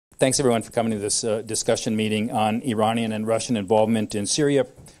Thanks everyone for coming to this discussion meeting on Iranian and Russian involvement in Syria,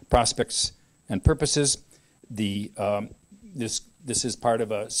 prospects and purposes. This is part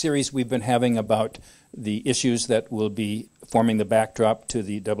of a series we've been having about the issues that will be forming the backdrop to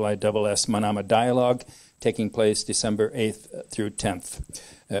the IISS Manama Dialogue taking place December 8th through 10th.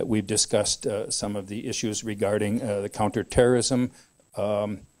 We've discussed some of the issues regarding the counterterrorism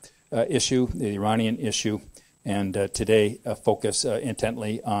issue, the Iranian issue, and today focus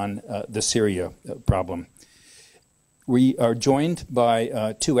intently on the Syria problem. We are joined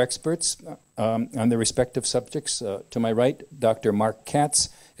by two experts on their respective subjects. To my right, Dr. Mark Katz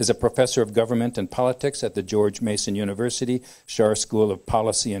is a professor of government and politics at the George Mason University Schar School of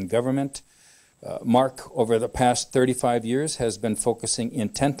Policy and Government. Mark, over the past 35 years, has been focusing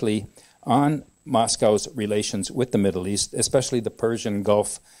intently on Moscow's relations with the Middle East, especially the Persian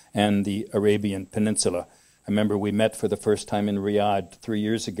Gulf and the Arabian Peninsula. I remember we met for the first time in Riyadh 3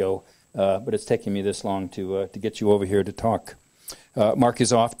 years ago, but it's taken me this long to get you over here to talk. Mark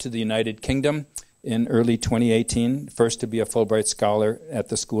is off to the United Kingdom in early 2018, first to be a Fulbright Scholar at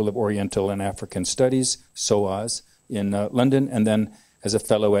the School of Oriental and African Studies, SOAS, in London, and then as a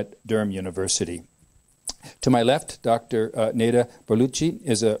fellow at Durham University. To my left, Dr. Neda Bolourchi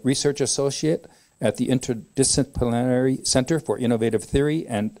is a research associate at the Interdisciplinary Center for Innovative Theory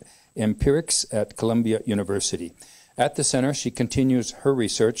and Empirics at Columbia University. At the center, she continues her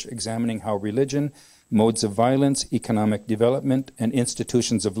research examining how religion, modes of violence, economic development, and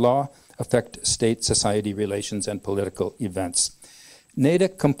institutions of law affect state-society relations and political events.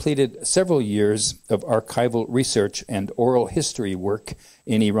 Neda completed several years of archival research and oral history work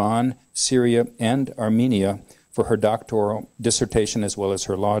in Iran, Syria, and Armenia for her doctoral dissertation as well as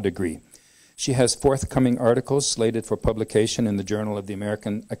her law degree. She has forthcoming articles slated for publication in the Journal of the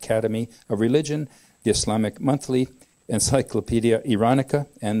American Academy of Religion, the Islamic Monthly, Encyclopedia Iranica,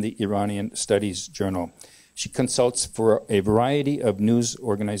 and the Iranian Studies Journal. She consults for a variety of news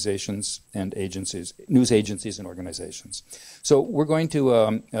organizations and agencies, news agencies and organizations. So we're going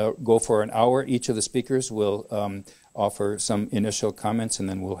to go for an hour. Each of the speakers will offer some initial comments, and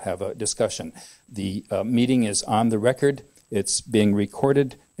then we'll have a discussion. The meeting is on the record. It's being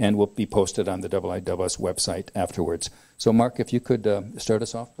recorded and will be posted on the IISS website afterwards. So Mark, if you could start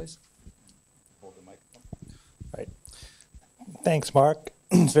us off, please. Hold the microphone. Right. Thanks, Mark.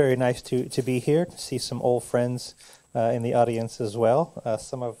 It's very nice to be here, to see some old friends in the audience as well,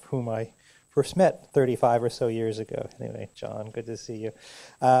 some of whom I first met 35 or so years ago. Anyway, John, good to see you.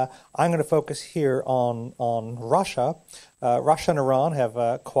 I'm going to focus here on Russia. Russia and Iran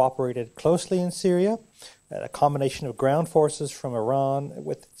have cooperated closely in Syria. A combination of ground forces from Iran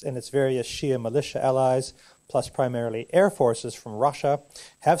and its various Shia militia allies, plus primarily air forces from Russia,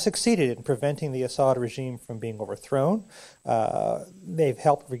 have succeeded in preventing the Assad regime from being overthrown. They've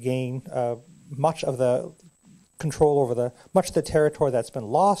helped regain much of the control over much of the territory that's been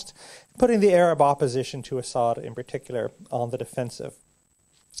lost, putting the Arab opposition to Assad in particular on the defensive.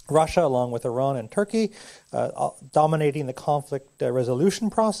 Russia, along with Iran and Turkey, dominating the conflict resolution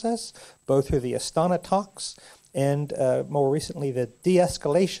process, both through the Astana talks and more recently the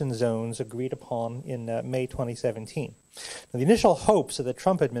de-escalation zones agreed upon in May 2017. Now, the initial hopes of the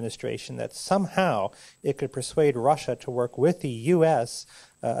Trump administration that somehow it could persuade Russia to work with the U.S.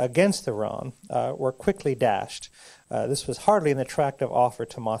 Against Iran were quickly dashed. This was hardly an attractive offer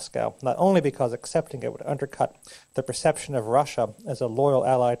to Moscow, not only because accepting it would undercut the perception of Russia as a loyal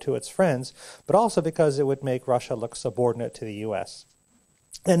ally to its friends, but also because it would make Russia look subordinate to the U.S.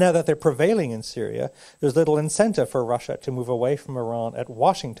 And now that they're prevailing in Syria, there's little incentive for Russia to move away from Iran at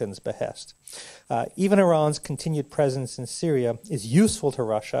Washington's behest. Even Iran's continued presence in Syria is useful to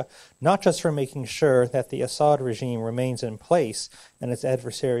Russia, not just for making sure that the Assad regime remains in place and its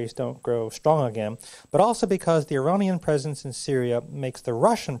adversaries don't grow strong again, but also because the Iranian presence in Syria makes the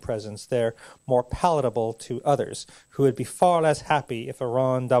Russian presence there more palatable to others, who would be far less happy if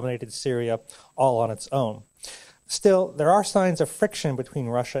Iran dominated Syria all on its own. Still, there are signs of friction between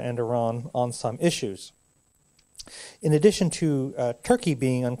Russia and Iran on some issues. In addition to Turkey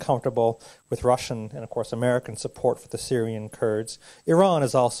being uncomfortable with Russian and, of course, American support for the Syrian Kurds, Iran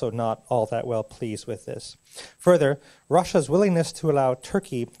is also not all that well pleased with this. Further, Russia's willingness to allow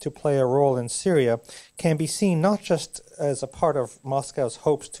Turkey to play a role in Syria can be seen not just as a part of Moscow's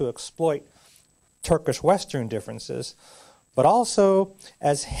hopes to exploit Turkish-Western differences, but also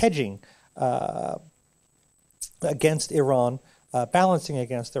as hedging against Iran, balancing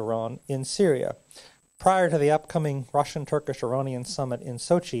against Iran in Syria. prior to the upcoming Russian-Turkish-Iranian summit in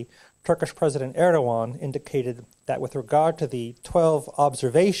Sochi, Turkish President Erdogan indicated that with regard to the 12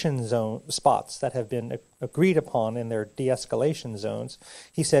 observation zone spots that have been agreed upon in their de-escalation zones,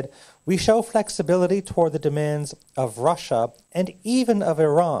 he said, "We show flexibility toward the demands of Russia and even of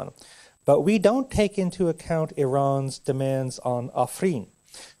Iran, but we don't take into account Iran's demands on Afrin."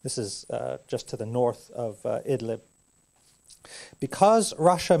 This is just to the north of Idlib. "Because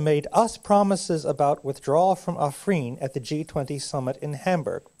Russia made us promises about withdrawal from Afrin at the G20 summit in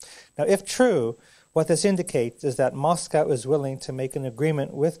Hamburg." Now, if true, what this indicates is that Moscow is willing to make an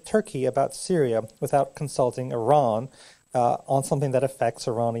agreement with Turkey about Syria without consulting Iran on something that affects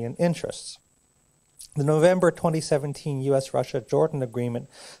Iranian interests. The November 2017 U.S.-Russia-Jordan agreement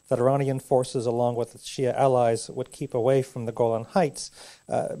that Iranian forces, along with its Shia allies, would keep away from the Golan Heights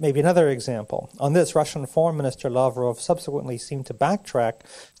may be another example. On this, Russian Foreign Minister Lavrov subsequently seemed to backtrack,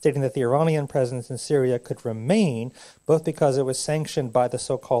 stating that the Iranian presence in Syria could remain, both because it was sanctioned by the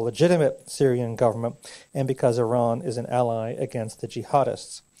so-called legitimate Syrian government and because Iran is an ally against the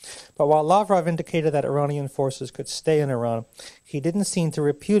jihadists. But while Lavrov indicated that Iranian forces could stay in Iran, he didn't seem to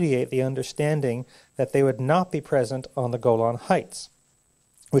repudiate the understanding that they would not be present on the Golan Heights,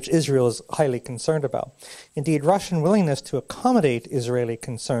 which Israel is highly concerned about. Indeed, Russian willingness to accommodate Israeli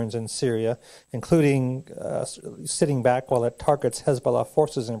concerns in Syria, including sitting back while it targets Hezbollah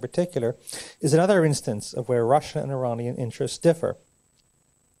forces in particular, is another instance of where Russia and Iranian interests differ.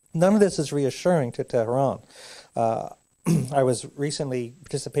 None of this is reassuring to Tehran. I was recently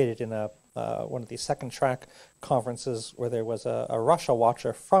participated in one of these second track conferences where there was a Russia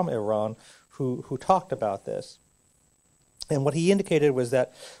watcher from Iran who talked about this. And what he indicated was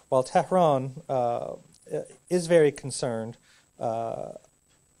that while Tehran is very concerned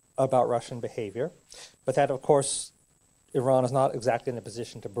about Russian behavior, but that, of course, Iran is not exactly in a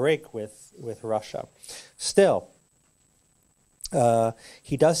position to break with Russia. Still,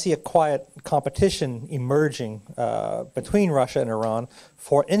 he does see a quiet competition emerging between Russia and Iran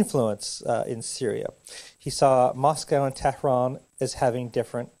for influence in Syria. He saw Moscow and Tehran as having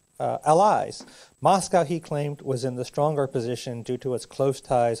different allies. Moscow, he claimed, was in the stronger position due to its close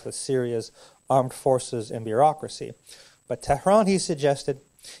ties with Syria's armed forces and bureaucracy. But Tehran, he suggested,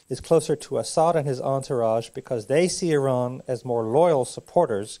 is closer to Assad and his entourage because they see Iran as more loyal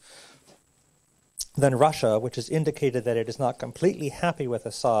supporters than Russia, which has indicated that it is not completely happy with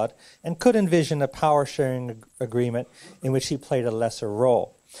Assad and could envision a power-sharing agreement in which he played a lesser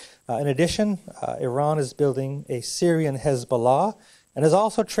role. In addition, Iran is building a Syrian Hezbollah and is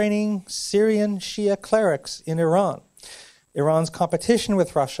also training Syrian Shia clerics in Iran. Iran's competition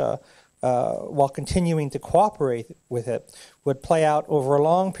with Russia, while continuing to cooperate with it, would play out over a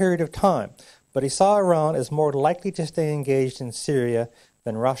long period of time, but he saw Iran as more likely to stay engaged in Syria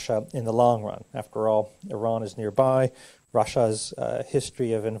than Russia in the long run. After all, Iran is nearby. Russia's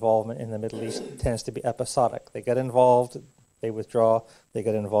history of involvement in the Middle East tends to be episodic. They get involved, they withdraw, they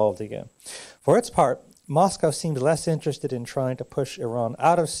get involved again. For its part, Moscow seemed less interested in trying to push Iran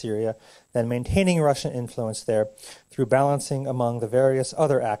out of Syria than maintaining Russian influence there through balancing among the various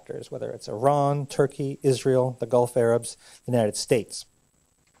other actors, whether it's Iran, Turkey, Israel, the Gulf Arabs, the United States.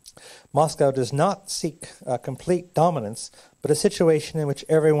 Moscow does not seek complete dominance, but a situation in which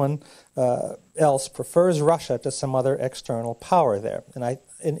everyone else prefers Russia to some other external power there. And I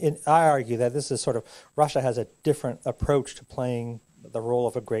argue that this is sort of, Russia has a different approach to playing the role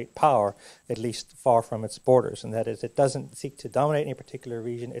of a great power, at least far from its borders, and that is it doesn't seek to dominate any particular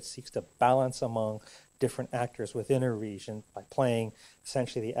region, it seeks to balance among different actors within a region by playing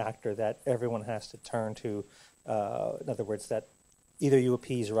essentially the actor that everyone has to turn to, in other words, that either you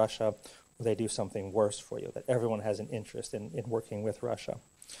appease Russia or they do something worse for you, that everyone has an interest in working with Russia.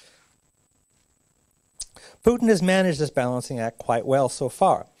 Putin has managed this balancing act quite well so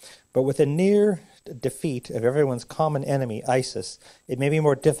far, but with a near defeat of everyone's common enemy, ISIS, it may be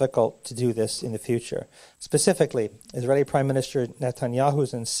more difficult to do this in the future. Specifically, Israeli Prime Minister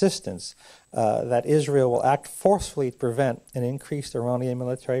Netanyahu's insistence that Israel will act forcefully to prevent an increased Iranian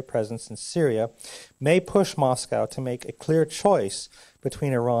military presence in Syria may push Moscow to make a clear choice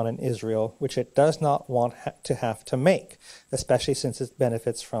between Iran and Israel, which it does not want to have to make, especially since it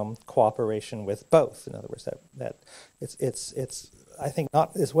benefits from cooperation with both. In other words, that it's I think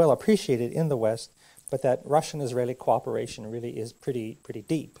not as well appreciated in the West, but that Russian-Israeli cooperation really is pretty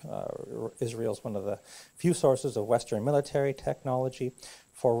deep. Israel is one of the few sources of Western military technology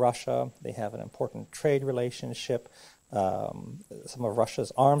for Russia. They have an important trade relationship. Some of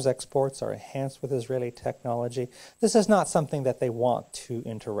Russia's arms exports are enhanced with Israeli technology. This is not something that they want to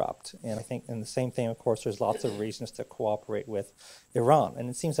interrupt. And I think, and the same thing, of course, there's lots of reasons to cooperate with Iran. And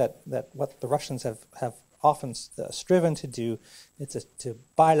it seems that what the Russians have often striven to do is to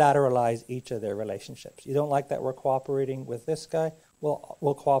bilateralize each of their relationships. You don't like that we're cooperating with this guy? Well,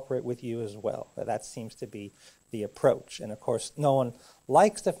 we'll cooperate with you as well. That seems to be the approach. And of course, no one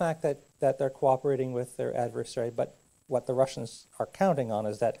likes the fact that they're cooperating with their adversary, but what the Russians are counting on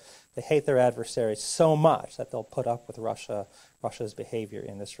is that they hate their adversaries so much that they'll put up with Russia's behavior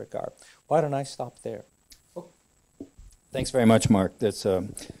in this regard. Why don't I stop there? Thanks very much, Mark. That's a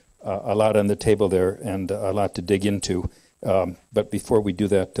lot on the table there and a lot to dig into. But before we do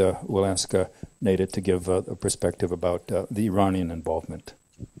that, we'll ask Neda to give a perspective about the Iranian involvement.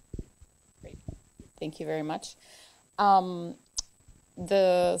 Great. Thank you very much. The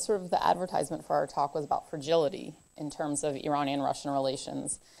advertisement for our talk was about fragility in terms of Iranian-Russian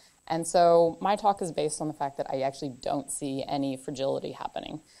relations. And so my talk is based on the fact that I actually don't see any fragility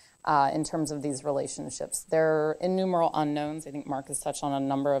happening in terms of these relationships. There are innumerable unknowns. I think Mark has touched on a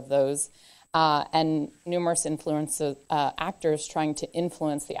number of those. And numerous actors trying to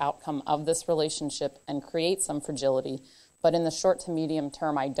influence the outcome of this relationship and create some fragility. But in the short to medium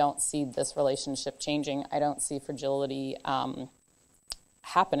term, I don't see this relationship changing. I don't see fragility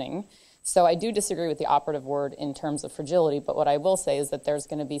happening. So I do disagree with the operative word in terms of fragility, but what I will say is that there's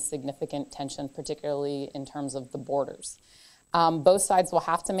going to be significant tension, particularly in terms of the borders. Both sides will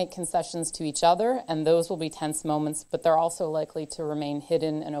have to make concessions to each other, and those will be tense moments, but they're also likely to remain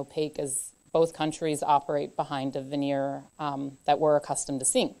hidden and opaque as both countries operate behind a veneer that we're accustomed to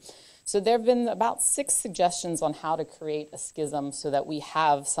seeing. So there have been about 6 suggestions on how to create a schism so that we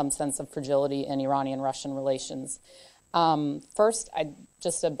have some sense of fragility in Iranian-Russian relations. First,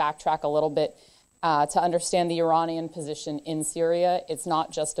 just to backtrack a little bit, to understand the Iranian position in Syria, it's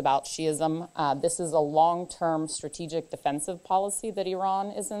not just about Shiism. This is a long-term strategic defensive policy that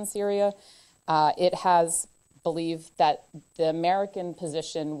Iran is in Syria. It has believed that the American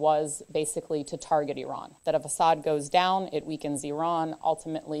position was basically to target Iran, that if Assad goes down, it weakens Iran.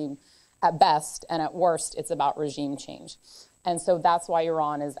 Ultimately, at best and at worst, it's about regime change. And so that's why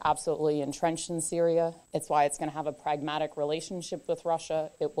Iran is absolutely entrenched in Syria. It's why it's going to have a pragmatic relationship with Russia.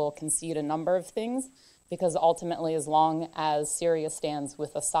 It will concede a number of things because ultimately, as long as Syria stands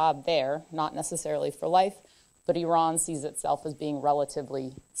with Assad there, not necessarily for life, but Iran sees itself as being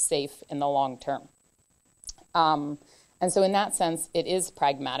relatively safe in the long term. And so in that sense, it is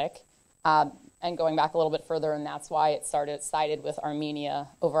pragmatic. And going back a little bit further, and that's why it sided with Armenia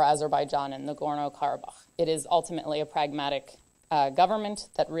over Azerbaijan and Nagorno-Karabakh. It is ultimately a pragmatic government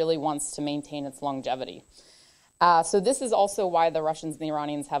that really wants to maintain its longevity. So this is also why the Russians and the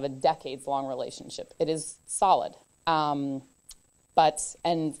Iranians have a decades-long relationship. It is solid. And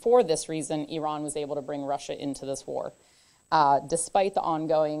for this reason, Iran was able to bring Russia into this war, despite the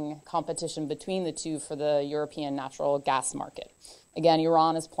ongoing competition between the two for the European natural gas market. Again,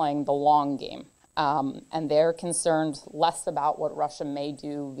 Iran is playing the long game, and they're concerned less about what Russia may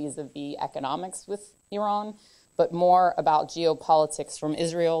do vis-a-vis economics with Iran, but more about geopolitics from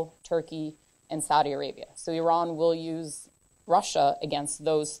Israel, Turkey, and Saudi Arabia. So Iran will use Russia against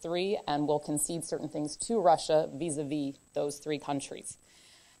those three and will concede certain things to Russia vis-a-vis those 3 countries.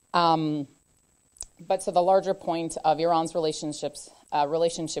 But to the larger point of Iran's relationship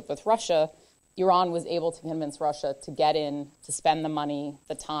with Russia, Iran was able to convince Russia to get in, to spend the money,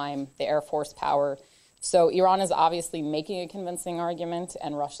 the time, the air force power. So Iran is obviously making a convincing argument,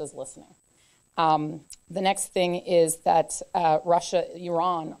 and Russia's listening. The next thing is that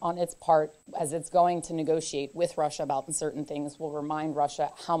Iran, on its part, as it's going to negotiate with Russia about certain things, will remind Russia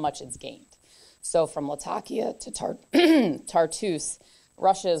how much it's gained. So from Latakia to Tartus,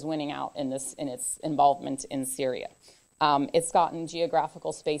 Russia is winning out in its involvement in Syria. It's gotten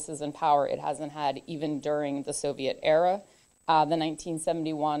geographical spaces and power it hasn't had even during the Soviet era. The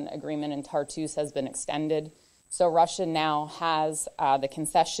 1971 agreement in Tartus has been extended. So Russia now has the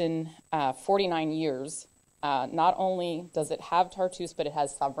concession 49 years. Not only does it have Tartus, but it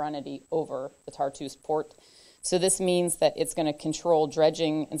has sovereignty over the Tartus port. So this means that it's going to control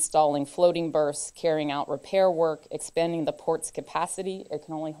dredging, installing floating berths, carrying out repair work, expanding the port's capacity. It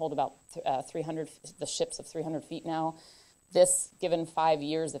can only hold about 300, the ships of 300 feet now. This, given 5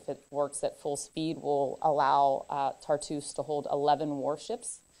 years, if it works at full speed, will allow Tartus to hold 11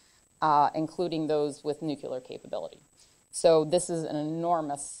 warships, including those with nuclear capability. So this is an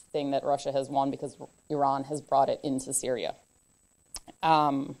enormous thing that Russia has won because Iran has brought it into Syria.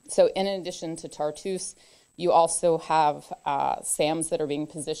 So in addition to Tartus, You also have SAMs that are being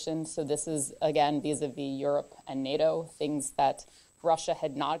positioned. So this is, again, vis-a-vis Europe and NATO, things that Russia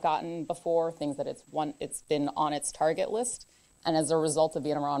had not gotten before, things that it's been on its target list. And as a result of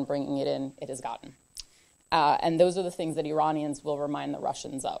Iran bringing it in, it has gotten. And those are the things that Iranians will remind the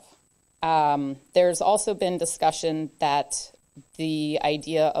Russians of. There's also been discussion that the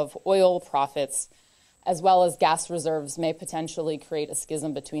idea of oil profits as well as gas reserves may potentially create a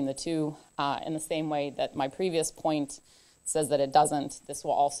schism between the two. In the same way that my previous point says that it doesn't, this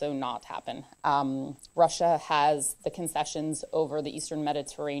will also not happen. Russia has the concessions over the Eastern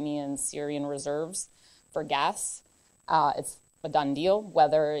Mediterranean Syrian reserves for gas. It's a done deal,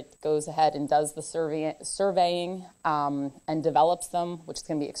 whether it goes ahead and does the surveying and develops them, which is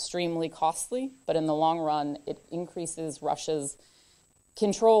going to be extremely costly, but in the long run, it increases Russia's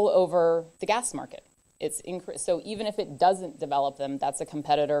control over the gas market. So even if it doesn't develop them, that's a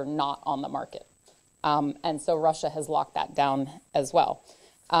competitor not on the market. And so Russia has locked that down as well.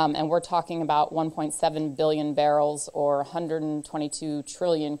 And we're talking about 1.7 billion barrels or 122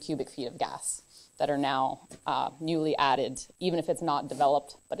 trillion cubic feet of gas that are now newly added, even if it's not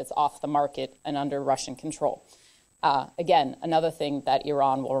developed, but it's off the market and under Russian control. Again, another thing that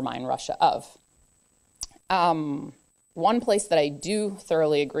Iran will remind Russia of. One place that I do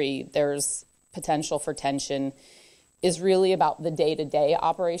thoroughly agree there's potential for tension is really about the day-to-day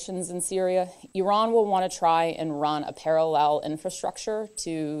operations in Syria. Iran will want to try and run a parallel infrastructure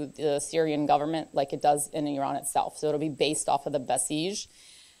to the Syrian government like it does in Iran itself. So it'll be based off of the Basij.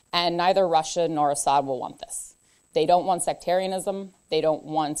 And neither Russia nor Assad will want this. They don't want sectarianism. They don't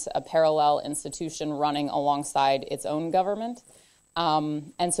want a parallel institution running alongside its own government.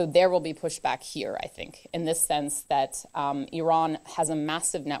 And so there will be pushback here, I think, in this sense that Iran has a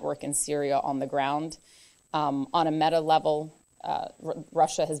massive network in Syria on the ground. On a meta level,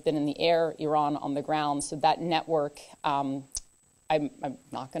 Russia has been in the air, Iran on the ground. So that network, I'm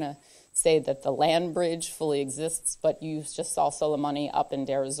not going to say that the land bridge fully exists, but you just saw Soleimani up in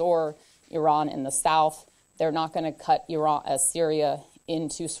Deir ez-Zor, Iran in the south. They're not going to cut Syria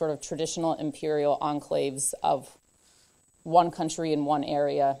into sort of traditional imperial enclaves of one country in one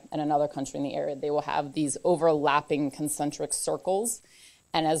area and another country in the area. They will have these overlapping concentric circles.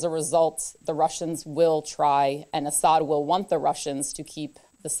 And as a result, the Russians will try, and Assad will want the Russians to keep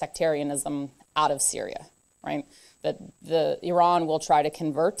the sectarianism out of Syria, right? That Iran will try to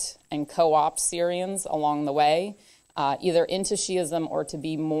convert and co-opt Syrians along the way, either into Shiism or to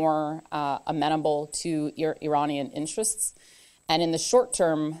be more amenable to Iranian interests. And in the short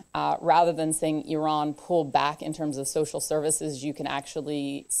term, rather than saying Iran pull back in terms of social services, you can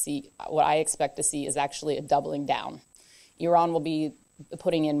actually see what I expect to see is actually a doubling down. Iran will be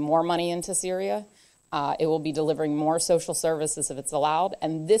putting in more money into Syria. It will be delivering more social services if it's allowed.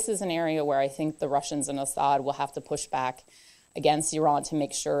 And this is an area where I think the Russians and Assad will have to push back against Iran to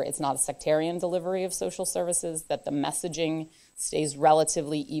make sure it's not a sectarian delivery of social services, that the messaging stays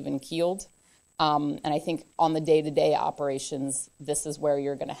relatively even-keeled. And I think on the day-to-day operations, this is where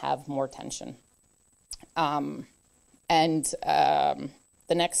you're going to have more tension. The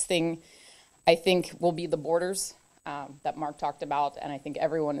next thing, I think, will be the borders that Mark talked about, and I think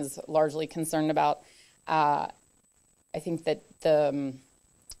everyone is largely concerned about. I think that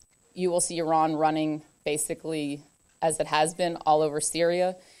you will see Iran running basically as it has been all over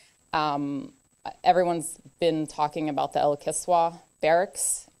Syria. Everyone's been talking about the El Kiswa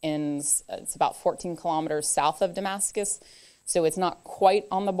barracks. It's about 14 kilometers south of Damascus. So it's not quite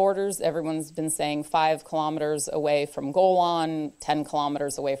on the borders. Everyone's been saying 5 kilometers away from Golan, 10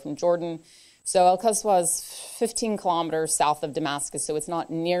 kilometers away from Jordan. So El Kiswa is 15 kilometers south of Damascus, so it's not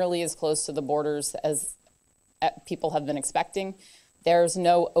nearly as close to the borders as people have been expecting. There's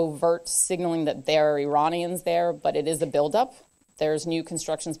no overt signaling that there are Iranians there, but it is a buildup. There's new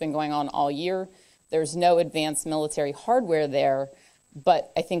construction's been going on all year. There's no advanced military hardware there,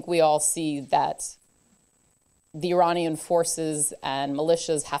 but I think we all see that the Iranian forces and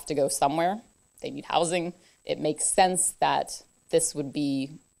militias have to go somewhere. They need housing. It makes sense that this would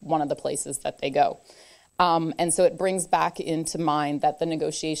be one of the places that they go. And so it brings back into mind that the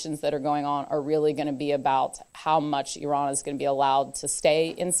negotiations that are going on are really going to be about how much Iran is going to be allowed to stay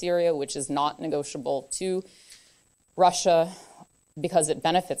in Syria, which is not negotiable to Russia because it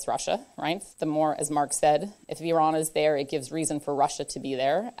benefits Russia, right? The more, as Mark said, if Iran is there, it gives reason for Russia to be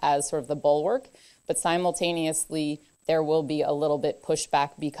there as sort of the bulwark. But simultaneously, there will be a little bit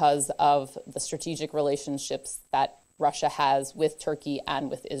pushback because of the strategic relationships that Russia has with Turkey and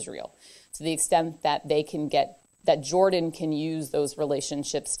with Israel, to the extent that that Jordan can use those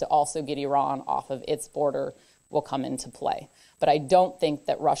relationships to also get Iran off of its border will come into play. But I don't think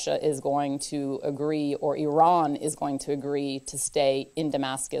that Russia is going to agree, or Iran is going to agree, to stay in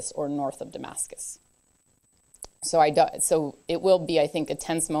Damascus or north of Damascus. So it will be, I think, a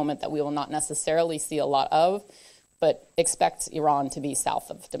tense moment that we will not necessarily see a lot of, but expect Iran to be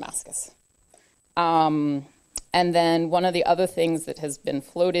south of Damascus. And then one of the other things that has been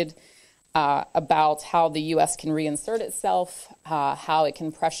floated about how the U.S. can reinsert itself, how it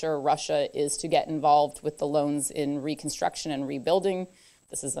can pressure Russia, is to get involved with the loans in reconstruction and rebuilding.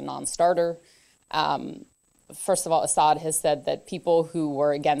 This is a non-starter. First of all, Assad has said that people who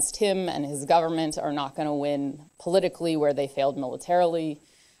were against him and his government are not going to win politically where they failed militarily.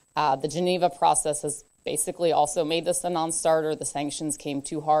 The Geneva process has basically also made this a non-starter. The sanctions came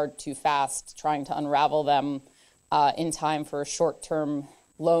too hard, too fast. Trying to unravel them in time for short-term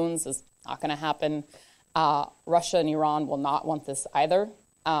loans is not going to happen. Russia and Iran will not want this either.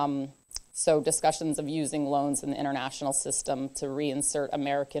 So discussions of using loans in the international system to reinsert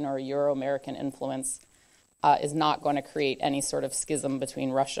American or Euro-American influence is not going to create any sort of schism between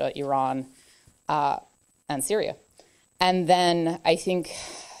Russia, Iran, and Syria. And then I think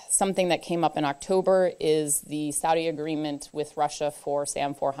something that came up in October is the Saudi agreement with Russia for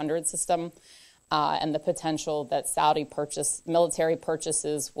SAM 400 system, and the potential that Saudi military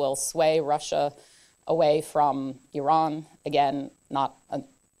purchases will sway Russia away from Iran. Again, not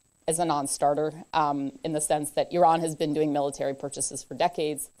as a non-starter, in the sense that Iran has been doing military purchases for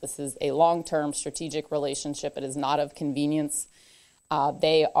decades. This is a long-term strategic relationship. It is not of convenience.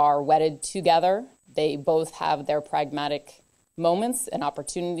 They are wedded together. They both have their pragmatic moments and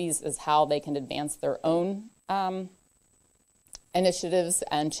opportunities as how they can advance their own initiatives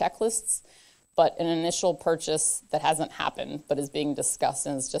and checklists. But an initial purchase that hasn't happened but is being discussed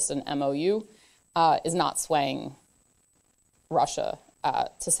and is just an MOU is not swaying Russia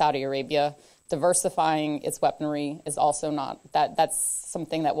to Saudi Arabia. Diversifying its weaponry is also not. That's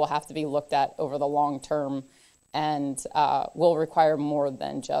something that will have to be looked at over the long term and will require more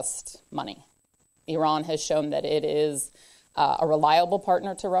than just money. Iran has shown that it is a reliable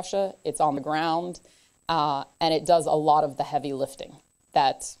partner to Russia. It's on the ground, and it does a lot of the heavy lifting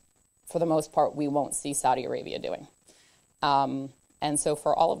that, for the most part, we won't see Saudi Arabia doing. And so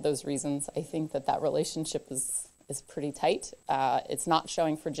for all of those reasons, I think that relationship is pretty tight. It's not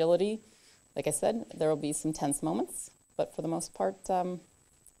showing fragility. Like I said, there will be some tense moments, but for the most part,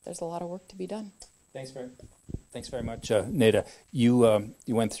 there's a lot of work to be done. Thanks very much, Neda. You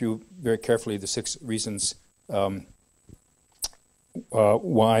went through very carefully the 6 reasons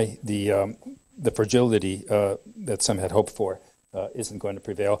why the fragility that some had hoped for isn't going to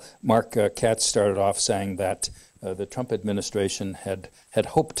prevail. Mark Katz started off saying that the Trump administration had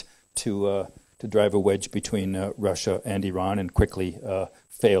hoped to drive a wedge between Russia and Iran and quickly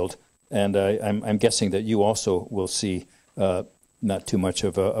failed. And I'm guessing that you also will see not too much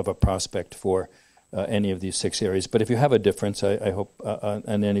of a prospect for any of these 6 areas. But if you have a difference, I hope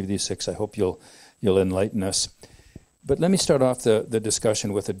on any of these 6, I hope you'll enlighten us. But let me start off the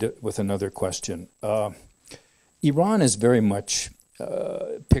discussion with another question. Iran is very much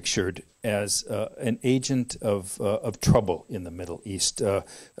pictured as an agent of trouble in the Middle East.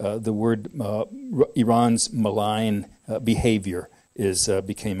 The word Iran's malign behavior is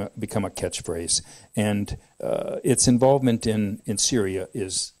become a catchphrase, and its involvement in Syria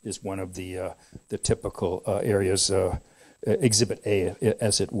is one of the typical areas, Exhibit A,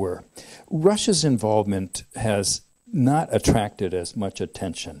 as it were. Russia's involvement has not attracted as much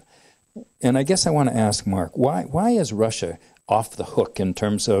attention. And I guess I want to ask Mark, why is Russia off the hook in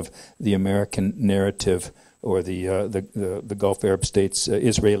terms of the American narrative or the Gulf Arab states'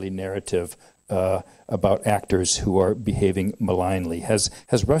 Israeli narrative about actors who are behaving malignly? Has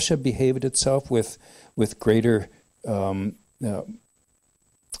Russia behaved itself with greater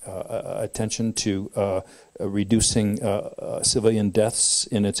attention to reducing civilian deaths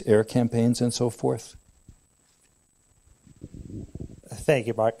in its air campaigns and so forth? Thank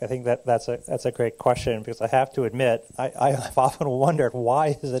you, Mark. I think that's a great question, because I have to admit, I've often wondered,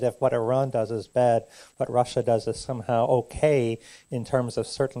 why is it if what Iran does is bad, what Russia does is somehow okay, in terms of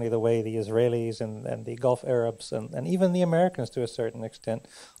certainly the way the Israelis and the Gulf Arabs and even the Americans to a certain extent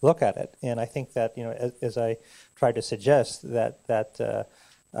look at it. And I think that, as I tried to suggest, that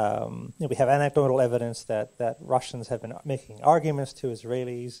we have anecdotal evidence that Russians have been making arguments to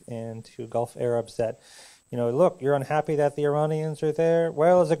Israelis and to Gulf Arabs that look, you're unhappy that the Iranians are there.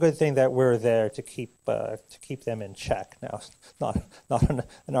 Well, it's a good thing that we're there to keep them in check. Now, not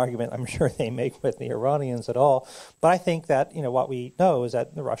an argument I'm sure they make with the Iranians at all, but I think that what we know is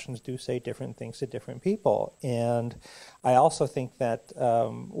that the Russians do say different things to different people, and I also think that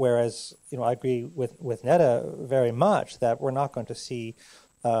whereas I agree with Neda very much that we're not going to see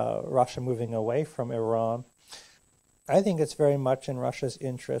Russia moving away from Iran. I think it's very much in Russia's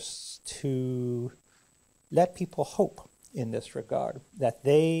interests to let people hope in this regard, that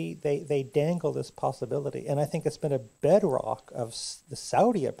they dangle this possibility. And I think it's been a bedrock of the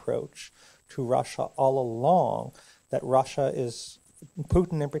Saudi approach to Russia all along, that Russia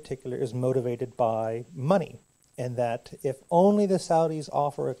Putin in particular, is motivated by money. And that if only the Saudis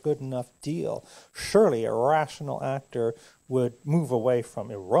offer a good enough deal, surely a rational actor would move away from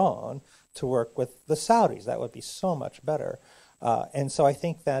Iran to work with the Saudis. That would be so much better. And so I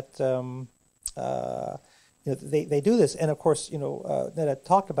think that they do this. And of course, Neda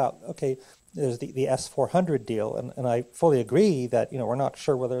talked about, okay, there's the S-400 deal. And I fully agree that, we're not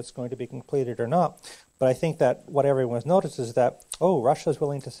sure whether it's going to be completed or not. But I think that what everyone's noticed is that, Russia's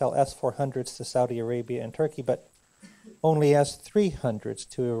willing to sell S-400s to Saudi Arabia and Turkey, but only S-300s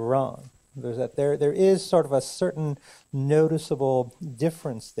to Iran. There is sort of a certain noticeable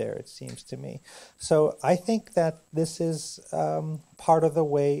difference there, it seems to me. So I think that this is part of the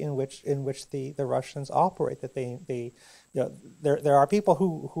way in which the Russians operate. That there are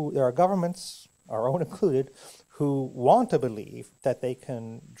people there are governments, our own included, who want to believe that they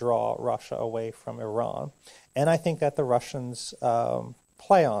can draw Russia away from Iran, and I think that the Russians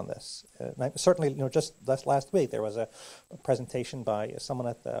play on this. Certainly, just last week there was a presentation by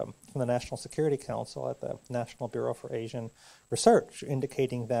someone from the National Security Council at the National Bureau for Asian Research,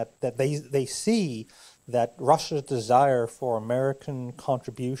 indicating that they see that Russia's desire for American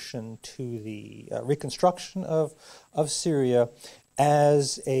contribution to the reconstruction of Syria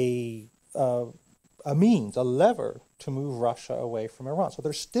as a means, a lever to move Russia away from Iran. So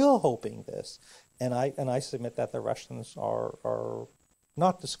they're still hoping this, and I submit that the Russians are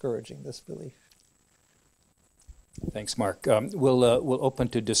not discouraging this belief. Thanks, Mark. We'll open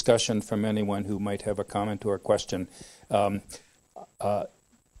to discussion from anyone who might have a comment or a question.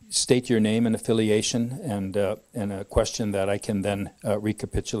 State your name and affiliation, and a question that I can then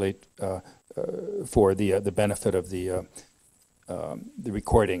recapitulate for the benefit of the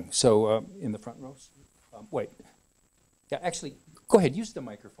recording. So in the front rows, wait. Yeah, actually, go ahead. Use the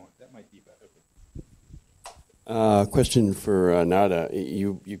microphone. That might be better. Question for Neda.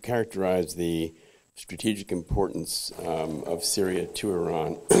 You characterize the strategic importance of Syria to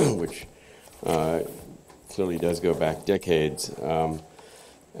Iran, which clearly does go back decades,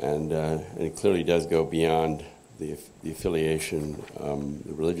 and it clearly does go beyond the affiliation,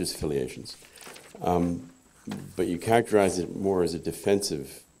 the religious affiliations. But you characterize it more as a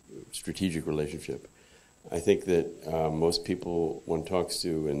defensive strategic relationship. I think that most people one talks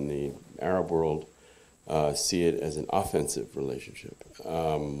to in the Arab world see it as an offensive relationship,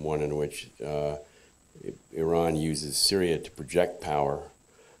 one in which Iran uses Syria to project power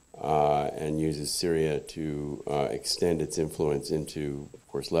and uses Syria to extend its influence into, of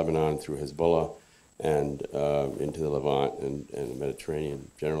course, Lebanon through Hezbollah and into the Levant and the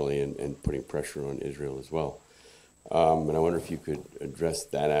Mediterranean generally, and putting pressure on Israel as well. And I wonder if you could address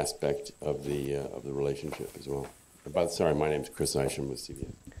that aspect of the relationship as well. Sorry, my name is Chris Isham with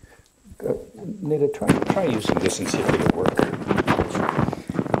CBS. Neda, try using this and see if it'll work.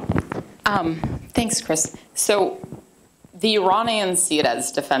 Thanks, Chris. So the Iranians see it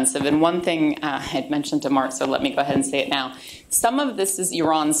as defensive, and one thing I had mentioned to Mark, so let me go ahead and say it now. Some of this is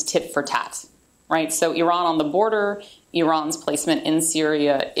Iran's tit for tat, right? So Iran on the border, Iran's placement in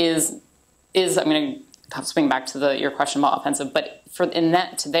Syria is I'm going to swing back to your question about offensive, but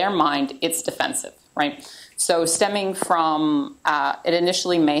to their mind, it's defensive, right? So stemming from, it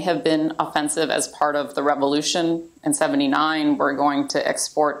initially may have been offensive as part of the revolution in '79. We're going to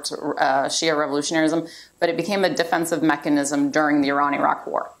export Shia revolutionaryism, but it became a defensive mechanism during the Iran-Iraq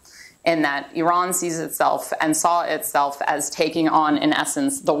War, in that Iran sees itself and saw itself as taking on, in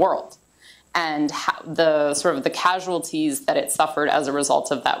essence, the world, and the casualties that it suffered as a result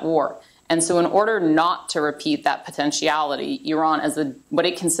of that war. And so in order not to repeat that potentiality, Iran, as what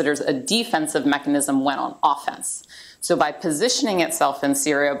it considers a defensive mechanism, went on offense. So by positioning itself in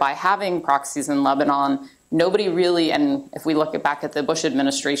Syria, by having proxies in Lebanon, nobody really, and if we look back at the Bush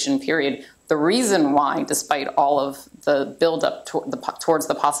administration period, the reason why, despite all of the buildup towards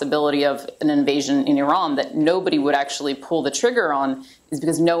the possibility of an invasion in Iran, that nobody would actually pull the trigger on is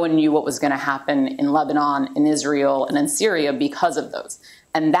because no one knew what was going to happen in Lebanon, in Israel, and in Syria because of those.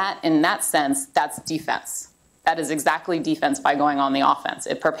 And that, in that sense, that's defense. That is exactly defense by going on the offense.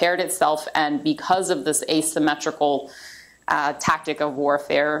 It prepared itself, and because of this asymmetrical tactic of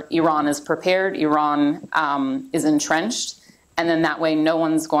warfare, Iran is prepared, Iran is entrenched, and then that way no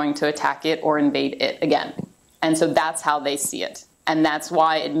one's going to attack it or invade it again. And so that's how they see it. And that's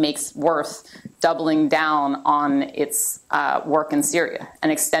why it makes worth doubling down on its work in Syria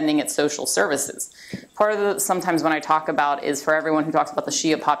and extending its social services. Part of the, sometimes when I talk about is for everyone who talks about the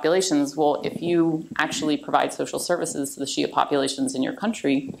Shia populations, well, if you actually provide social services to the Shia populations in your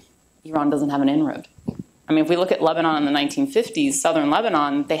country, Iran doesn't have an inroad. I mean, if we look at Lebanon in the 1950s, southern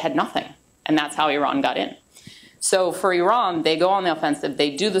Lebanon, they had nothing. And that's how Iran got in. So for Iran, they go on the offensive,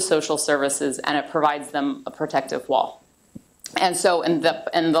 they do the social services, and it provides them a protective wall. And so, and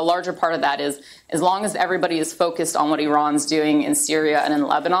the larger part of that is, as long as everybody is focused on what Iran's doing in Syria and in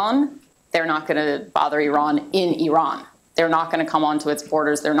Lebanon, they're not going to bother Iran in Iran. They're not going to come onto its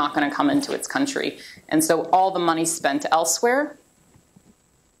borders. They're not going to come into its country. And so all the money spent elsewhere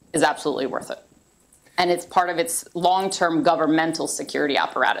is absolutely worth it. And it's part of its long-term governmental security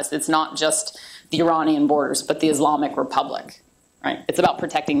apparatus. It's not just the Iranian borders, but the Islamic Republic, right? It's about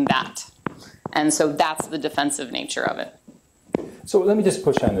protecting that. And so that's the defensive nature of it. So let me just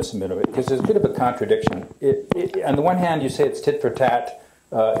push on this a minute, because there's a bit of a contradiction. On the one hand, you say it's tit for tat.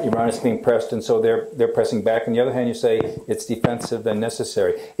 Iran is being pressed, and so they're pressing back. On the other hand, you say it's defensive and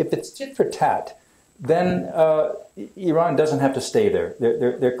necessary. If it's tit for tat, then Iran doesn't have to stay there.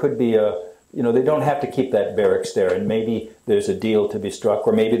 There could be a, they don't have to keep that barracks there, and maybe there's a deal to be struck,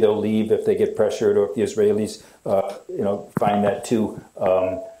 or maybe they'll leave if they get pressured, or if the Israelis, find that too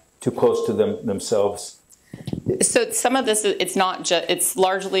close to themselves. So some of this, it's not just, it's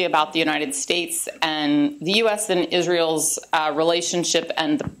largely about the United States and the U.S. and Israel's relationship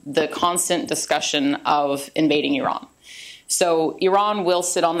and the constant discussion of invading Iran. So Iran will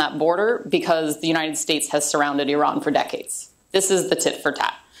sit on that border because the United States has surrounded Iran for decades. This is the tit for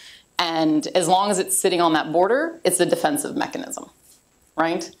tat. And as long as it's sitting on that border, it's a defensive mechanism,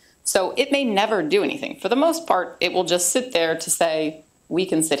 right? So it may never do anything. For the most part, it will just sit there to say, we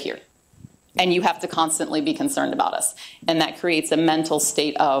can sit here. And you have to constantly be concerned about us. And that creates a mental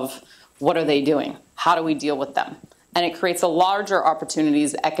state of, what are they doing? How do we deal with them? And it creates a larger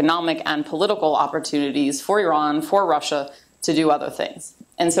opportunities, economic and political opportunities for Iran, for Russia, to do other things.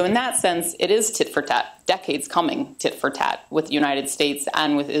 And so in that sense, it is tit for tat, decades coming tit for tat with the United States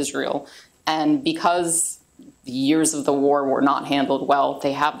and with Israel. And because the years of the war were not handled well,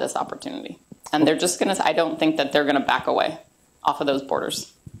 they have this opportunity. And they're just going to, I don't think that they're going to back away off of those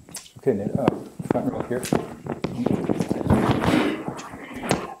borders. Okay, Neda, front row here.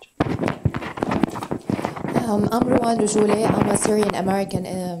 I'm Ruan Rujule. I'm a Syrian American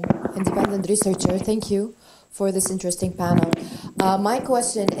independent researcher. Thank you for this interesting panel. My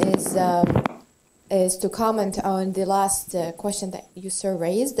question is to comment on the last question that you, sir,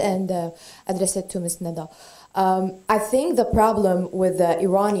 raised and address it to Ms. Neda. I think the problem with the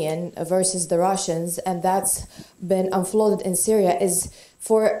Iranian versus the Russians, and that's been unfolded in Syria, is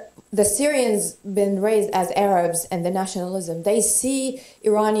for the Syrians been raised as Arabs and the nationalism. They see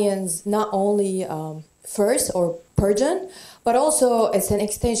Iranians not only Furs or Persian, but also it's an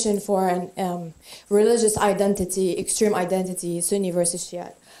extension for an religious identity, extreme identity, Sunni versus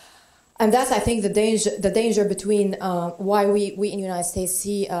Shiite. And that's, I think, the danger between why we in the United States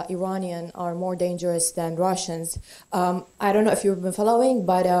see Iranian are more dangerous than Russians. I don't know if you've been following,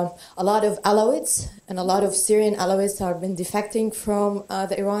 but a lot of Alawites and a lot of Syrian Alawites have been defecting from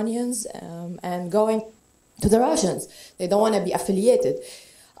the Iranians and going to the Russians. They don't want to be affiliated.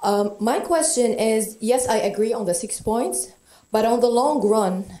 My question is, yes, I agree on the 6 points, but on the long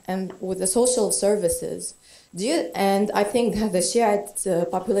run and with the social services, and I think that the Shiite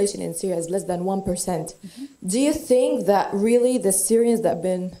population in Syria is less than 1%. Mm-hmm. Do you think that really the Syrians that have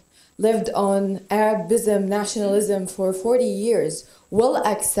been lived on Arabism, nationalism for 40 years will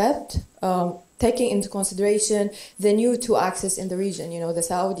accept, taking into consideration the new two axes in the region, the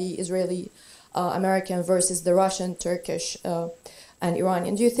Saudi, Israeli, American versus the Russian, Turkish, and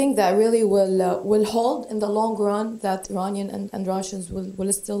Iranian? Do you think that really will hold in the long run, that Iranian and Russians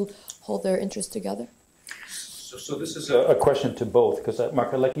will still hold their interests together? So this is a question to both, because,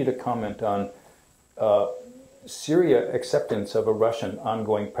 Mark, I'd like you to comment on Syria acceptance of a Russian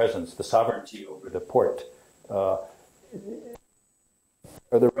ongoing presence, the sovereignty over the port. Are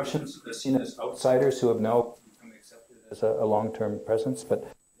the Russians seen as outsiders who have now become accepted as a long-term presence?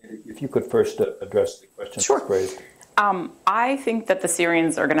 But if you could first address the question Sure. that's raised. I think that the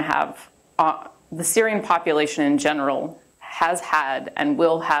Syrians are going to have, the Syrian population in general has had and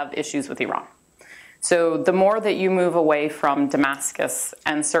will have issues with Iran. So the more that you move away from Damascus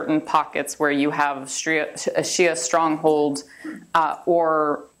and certain pockets where you have a Shia stronghold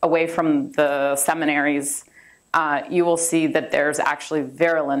or away from the seminaries, you will see that there's actually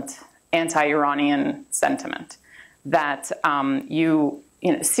virulent anti-Iranian sentiment. That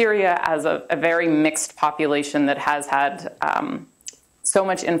Syria as a very mixed population that has had so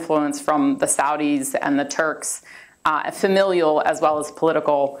much influence from the Saudis and the Turks, familial as well as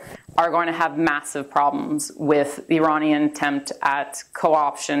political, are going to have massive problems with the Iranian attempt at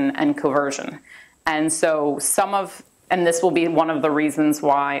co-option and coercion. And so and this will be one of the reasons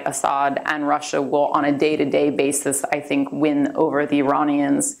why Assad and Russia will, on a day-to-day basis, I think, win over the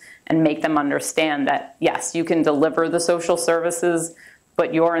Iranians and make them understand that, yes, you can deliver the social services,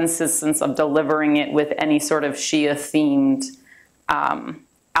 but your insistence of delivering it with any sort of Shia-themed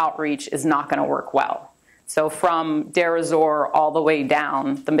outreach is not going to work well. So from Deir ez-Zor all the way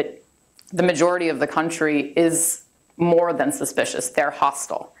down, the majority of the country is more than suspicious. They're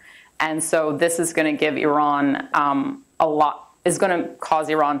hostile. And so this is going to give Iran is going to cause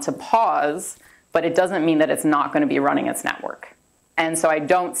Iran to pause, but it doesn't mean that it's not going to be running its network. And so I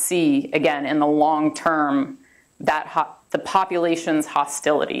don't see, again, in the long term, that the population's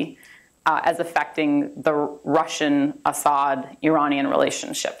hostility as affecting the Russian-Assad-Iranian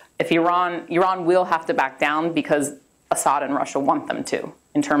relationship. If Iran will have to back down because Assad and Russia want them to,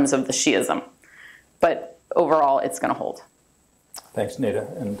 in terms of the Shiism. But overall, it's going to hold. Thanks,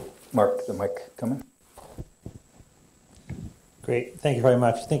 Neda. And Mark, the mic coming. Great, thank you very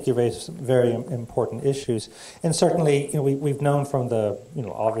much. I think you raised some very important issues, and certainly, we've known from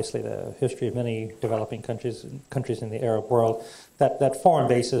obviously the history of many developing countries in the Arab world that foreign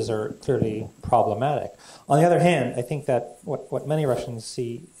bases are clearly problematic. On the other hand, I think that what many Russians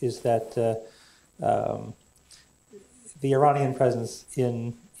see is that the Iranian presence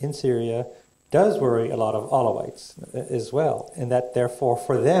in Syria does worry a lot of Alawites as well, and that therefore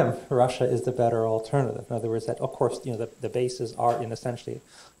for them Russia is the better alternative. In other words, that of course the bases are in essentially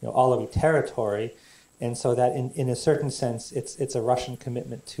Alawi territory, and so that in a certain sense it's a Russian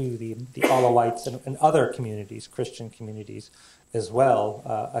commitment to the Alawites and other communities, Christian communities as well,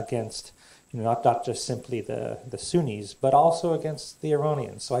 against not just simply the Sunnis, but also against the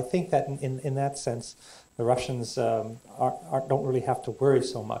Iranians. So I think that in that sense, the Russians don't really have to worry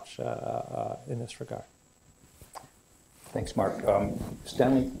so much in this regard. Thanks, Mark.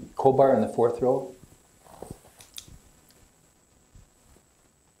 Stanley Kobar in the fourth row.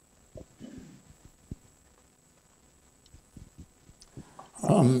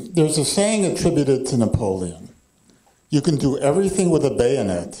 There's a saying attributed to Napoleon. You can do everything with a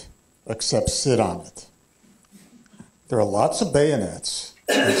bayonet except sit on it. There are lots of bayonets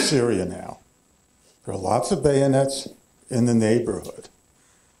in Syria now. There are lots of bayonets in the neighborhood.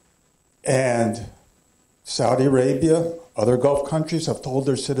 And Saudi Arabia, other Gulf countries have told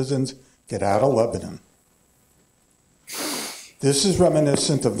their citizens, get out of Lebanon. This is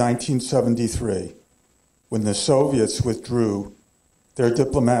reminiscent of 1973, when the Soviets withdrew their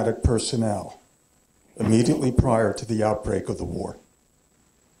diplomatic personnel immediately prior to the outbreak of the war.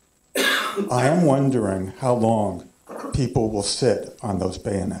 I am wondering how long people will sit on those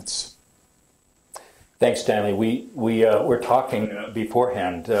bayonets. Thanks, Stanley. We were talking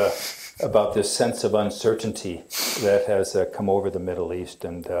beforehand about this sense of uncertainty that has come over the Middle East,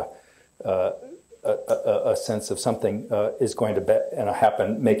 and a sense of something is going to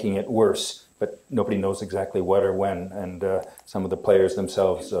happen, making it worse, but nobody knows exactly what or when, and some of the players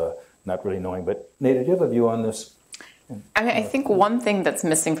themselves not really knowing. But Neda, do you have a view on this? I mean, I think one thing that's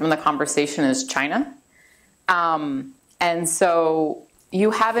missing from the conversation is China. And so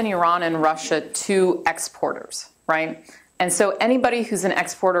you have in Iran and Russia two exporters, right? And so anybody who's an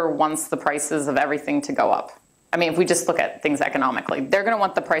exporter wants the prices of everything to go up. I mean, if we just look at things economically, they're going to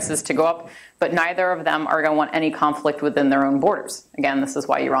want the prices to go up, but neither of them are going to want any conflict within their own borders. Again, this is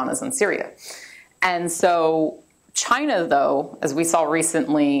why Iran is in Syria. And so China, though, as we saw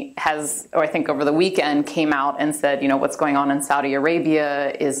recently, has, or I think over the weekend, came out and said, what's going on in Saudi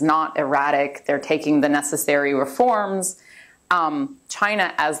Arabia is not erratic. They're taking the necessary reforms.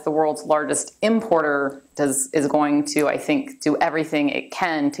 China, as the world's largest importer, is going to, I think, do everything it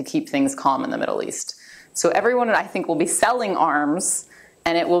can to keep things calm in the Middle East. So everyone, I think, will be selling arms,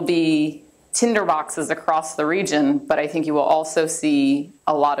 and it will be tinderboxes across the region, but I think you will also see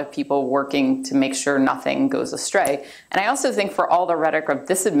a lot of people working to make sure nothing goes astray. And I also think for all the rhetoric of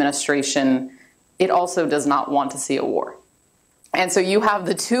this administration, it also does not want to see a war. And so you have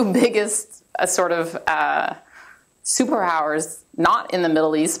the two biggest superpowers, not in the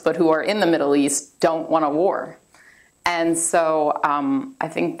Middle East, but who are in the Middle East, don't want a war. And so I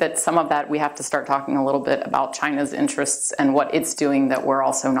think that some of that we have to start talking a little bit about China's interests and what it's doing that we're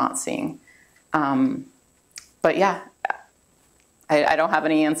also not seeing. But yeah, I don't have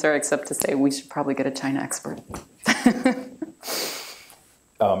any answer except to say we should probably get a China expert.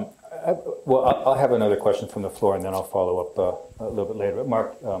 Well, I'll have another question from the floor, and then I'll follow up a little bit later. But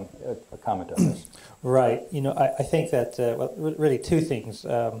Mark, a comment on this. Right. I think that, well, really two things.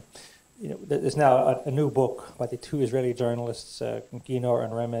 There's now a new book by the two Israeli journalists, Ginor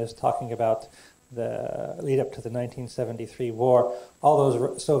and Remez, talking about the lead up to the 1973 war. All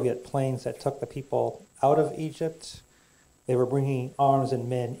those Soviet planes that took the people out of Egypt, they were bringing arms and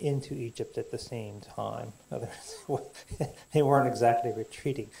men into Egypt at the same time. In other words, they weren't exactly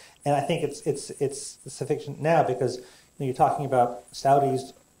retreating. And I think it's sufficient now because you're talking about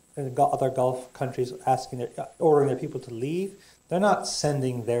Saudis and other Gulf countries ordering their people to leave. They're not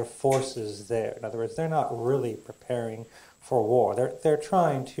sending their forces there. In other words, they're not really preparing for war. They're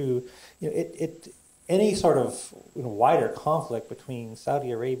trying to, any sort of wider conflict between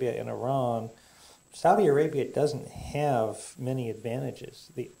Saudi Arabia and Iran. Saudi Arabia doesn't have many advantages.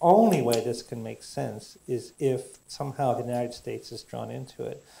 The only way this can make sense is if somehow the United States is drawn into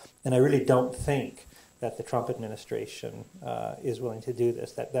it. And I really don't think that the Trump administration is willing to do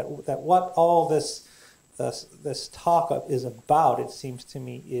this. That what all this talk is about, it seems to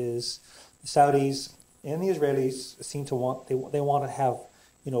me, is the Saudis and the Israelis seem to want they want to have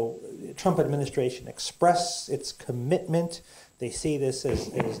Trump administration express its commitment. They see this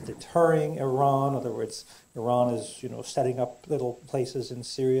as deterring Iran. In other words, Iran is setting up little places in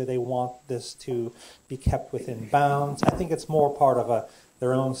Syria. They want this to be kept within bounds. I think it's more part of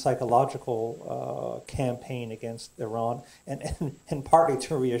their own psychological campaign against Iran, and partly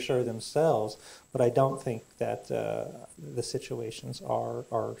to reassure themselves. But I don't think that the situations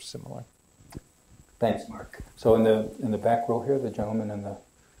are similar. Thanks, Mark. So in the back row here, the gentleman in the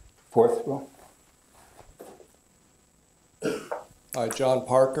fourth row. Hi, John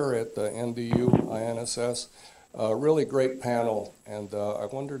Parker at the NDU INSS. Really great panel, and I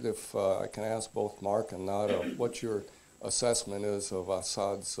wondered if I can ask both Mark and Neda what your assessment is of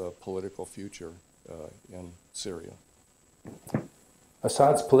Assad's political future in Syria.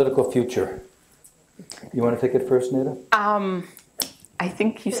 Assad's political future. You want to take it first, Neda? I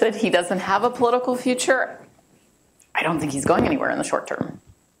think you said he doesn't have a political future. I don't think he's going anywhere in the short term.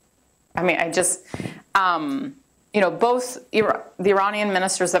 I mean, both the Iranian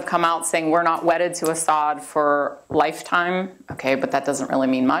ministers have come out saying we're not wedded to Assad for lifetime. Okay, but that doesn't really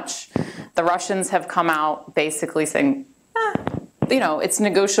mean much. The Russians have come out basically saying, it's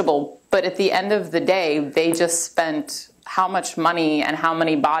negotiable. But at the end of the day, they just spent how much money and how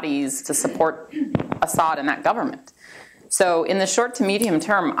many bodies to support Assad and that government. So in the short to medium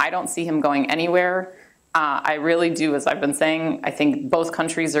term, I don't see him going anywhere. I really do, as I've been saying, I think both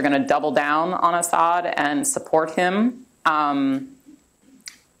countries are going to double down on Assad and support him.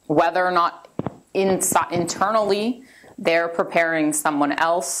 Whether or not internally they're preparing someone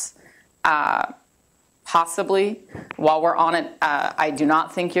else, possibly. While we're on it, I do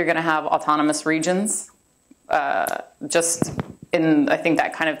not think you're going to have autonomous regions. I think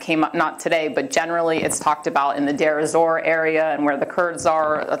that kind of came up, not today, but generally it's talked about in the Deir ez-Zor area and where the Kurds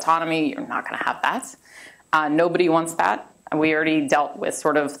are, autonomy. You're not going to have that. Nobody wants that. We already dealt with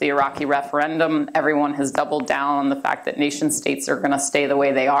sort of the Iraqi referendum. Everyone has doubled down on the fact that nation states are going to stay the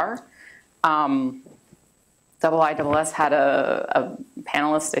way they are. IISS had a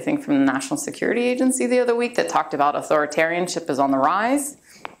panelist, I think, from the National Security Agency the other week that talked about authoritarianship is on the rise.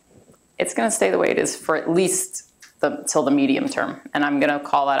 It's going to stay the way it is for at least till the medium term. And I'm going to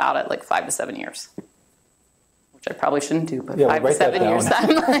call that out at like 5 to 7 years. Which I probably shouldn't do, but 5 to 7 years.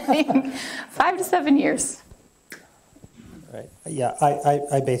 I'm like, 5 to 7 years. Right. Yeah,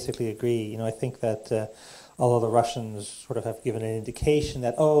 I basically agree. I think that although the Russians sort of have given an indication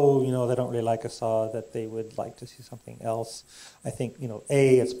that, they don't really like Assad, that they would like to see something else. I think,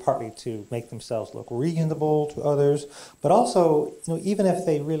 it's partly to make themselves look reasonable to others, but also, even if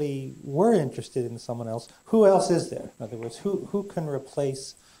they really were interested in someone else, who else is there? In other words, who can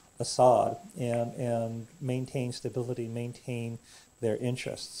replace Assad and maintain stability, maintain their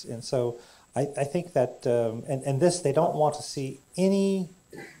interests? And so I think that, and this, they don't want to see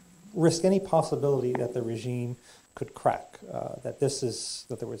risk any possibility that the regime could crack. That this is,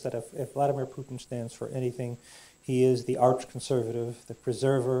 in other words, that if Vladimir Putin stands for anything, he is the arch-conservative, the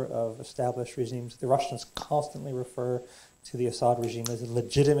preserver of established regimes. The Russians constantly refer to the Assad regime as a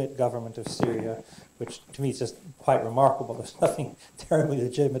legitimate government of Syria, which to me is just quite remarkable. There's nothing terribly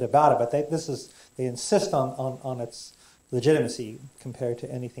legitimate about it, but they insist on its legitimacy compared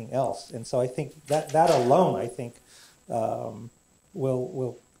to anything else. And so I think that alone,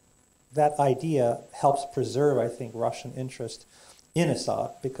 that idea helps preserve, I think, Russian interest in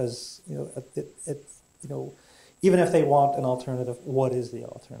Assad, because even if they want an alternative, what is the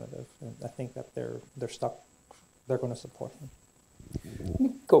alternative? And I think that they're stuck. They're going to support him.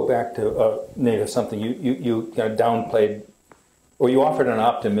 Go back to Neda, something you kind of downplayed, or you offered an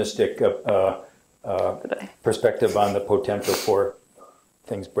optimistic perspective on the potential for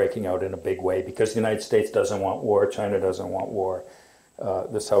things breaking out in a big way, because the United States doesn't want war, China doesn't want war,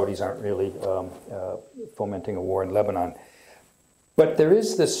 the Saudis aren't really fomenting a war in Lebanon. But there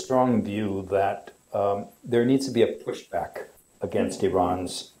is this strong view that there needs to be a pushback against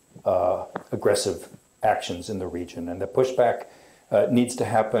Iran's aggressive actions in the region, and the pushback needs to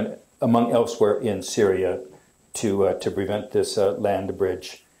happen among elsewhere in Syria to prevent this land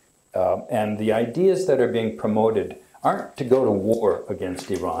bridge. And the ideas that are being promoted aren't to go to war against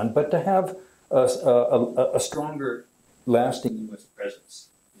Iran, but to have a stronger, lasting U.S. presence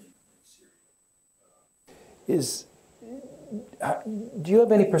in Syria. Do you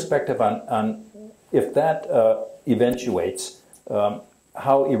have any perspective on if that eventuates,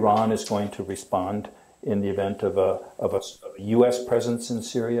 how Iran is going to respond in the event of a U.S. presence in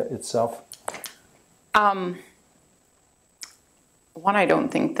Syria itself? One, I don't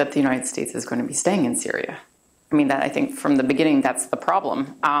think that the United States is going to be staying in Syria. I mean, I think from the beginning, that's the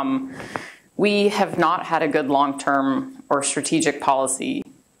problem. We have not had a good long-term or strategic policy,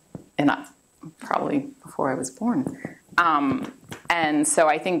 probably before I was born. And so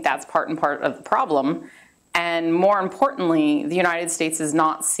I think that's part and part of the problem. And more importantly, the United States is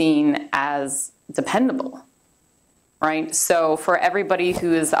not seen as dependable, right? So for everybody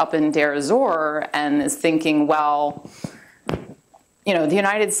who is up in Deir ez-Zor and is thinking, well, the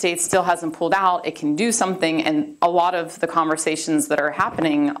United States still hasn't pulled out, it can do something, and a lot of the conversations that are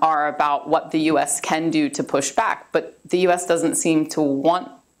happening are about what the U.S. can do to push back, but the U.S. doesn't seem to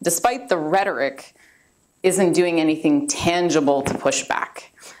want, despite the rhetoric, isn't doing anything tangible to push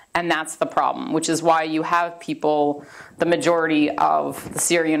back. And that's the problem, which is why you have people, the majority of the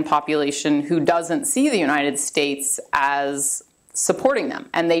Syrian population, who doesn't see the United States as supporting them.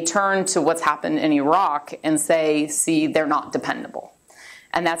 And they turn to what's happened in Iraq and say, see, they're not dependable.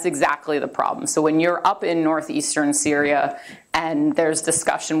 And that's exactly the problem. So when you're up in northeastern Syria and there's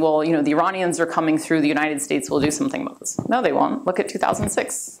discussion, well, the Iranians are coming through, the United States will do something about this. No, they won't. Look at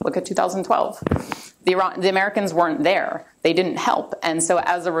 2006. Look at 2012. The Americans weren't there. They didn't help. And so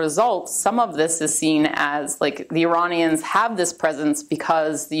as a result, some of this is seen as like the Iranians have this presence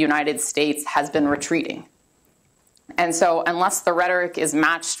because the United States has been retreating. And so unless the rhetoric is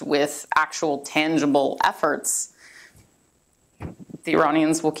matched with actual tangible efforts, the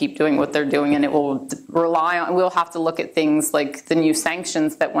Iranians will keep doing what they're doing, and it will rely on, we'll have to look at things like the new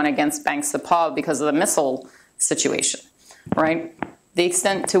sanctions that went against Bank Sepah because of the missile situation, right? The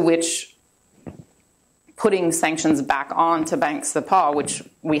extent to which putting sanctions back on to Bank Sepah, which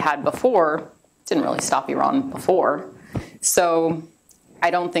we had before, didn't really stop Iran before. So I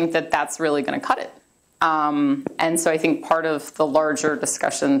don't think that that's really going to cut it. And so I think part of the larger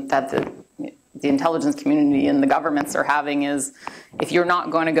discussion that the intelligence community and the governments are having is, if you're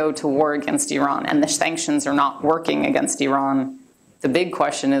not going to go to war against Iran and the sanctions are not working against Iran, the big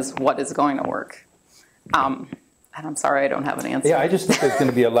question is, what is going to work? And I'm sorry, I don't have an answer. Yeah, I just think there's going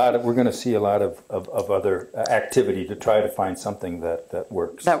to be we're going to see a lot of other activity to try to find something that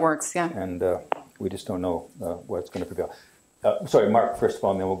works. That works, yeah. And we just don't know what's going to prevail. Sorry, Mark, first of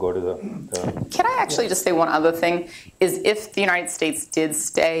all, and then we'll go to the... Can I actually just say one other thing? Is if the United States did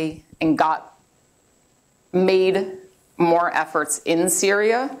stay and made more efforts in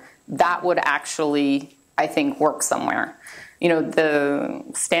Syria, that would actually, I think, work somewhere. The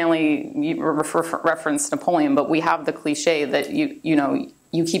Stanley, you referenced Napoleon, but we have the cliche that you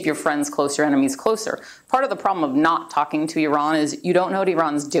keep your friends close, your enemies closer. Part of the problem of not talking to Iran is you don't know what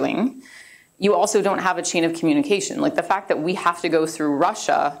Iran's doing. You also don't have a chain of communication. Like the fact that we have to go through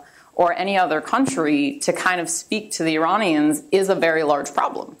Russia or any other country to kind of speak to the Iranians is a very large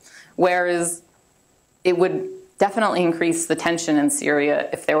problem. Whereas it would definitely increase the tension in Syria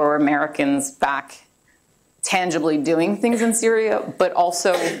if there were Americans back tangibly doing things in Syria, but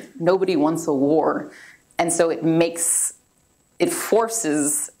also nobody wants a war. And so it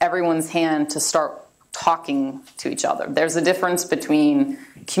forces everyone's hand to start talking to each other. There's a difference between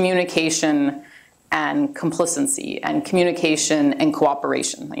communication and complacency, and communication and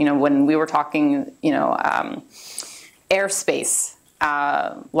cooperation. When we were talking, airspace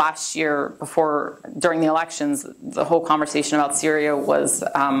last year, during the elections, the whole conversation about Syria was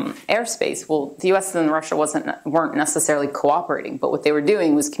airspace. Well, the U.S. and Russia weren't necessarily cooperating, but what they were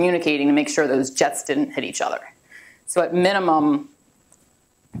doing was communicating to make sure those jets didn't hit each other. So at minimum,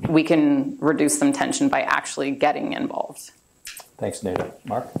 we can reduce some tension by actually getting involved. Thanks, Neda.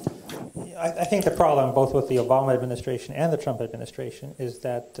 Mark? I think the problem both with the Obama administration and the Trump administration is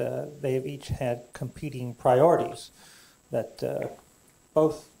that they've each had competing priorities, that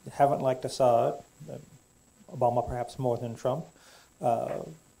both haven't liked Assad, Obama perhaps more than Trump,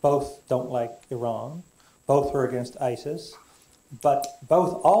 both don't like Iran, both were against ISIS, but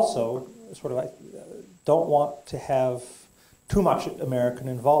both also sort of don't want to have too much American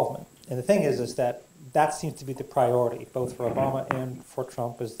involvement. And the thing is that that seems to be the priority, both for Obama and for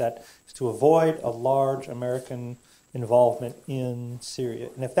Trump, is to avoid a large American involvement in Syria.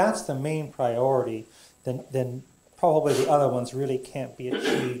 And if that's the main priority, then probably the other ones really can't be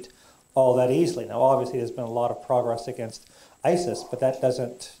achieved all that easily. Now, obviously, there's been a lot of progress against ISIS, but that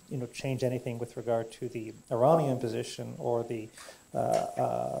doesn't, change anything with regard to the Iranian position or the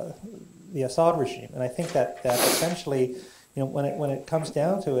Assad regime. And I think that essentially, when it comes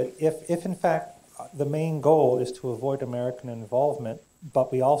down to it, if in fact the main goal is to avoid American involvement,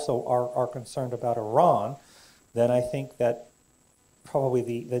 but we also are concerned about Iran, then I think that probably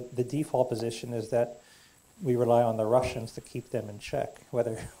the default position is that we rely on the Russians to keep them in check,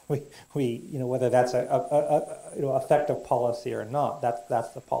 whether whether that's a effective policy or not. That's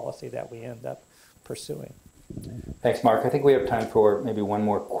the policy that we end up pursuing. Thanks, Mark. I think we have time for maybe one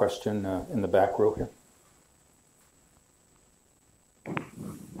more question in the back row here.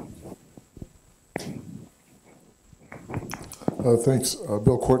 Thanks.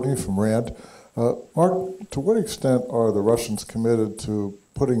 Bill Courtney from RAND. Mark, to what extent are the Russians committed to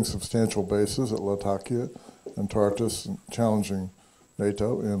putting substantial bases at Latakia and Tartus and challenging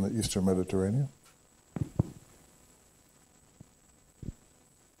NATO in the Eastern Mediterranean?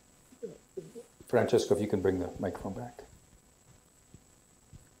 Francesco, if you can bring the microphone back.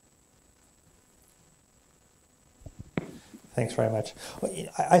 Thanks very much.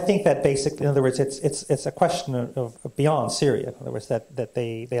 I think that basically, in other words, it's a question of beyond Syria. In other words, that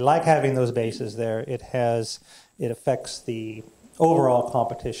they like having those bases there. It affects the overall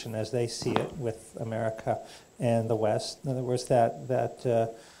competition as they see it with America and the West. In other words, that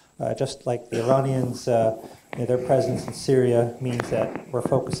just like the Iranians, their presence in Syria means that we're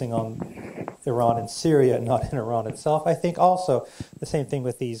focusing on Iran and Syria, not in Iran itself. I think also the same thing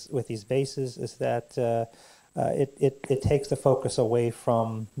with these bases is that. It takes the focus away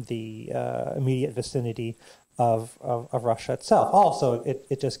from the immediate vicinity of Russia itself. Also,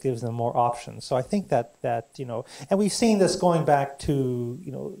 it just gives them more options. So I think that and we've seen this going back to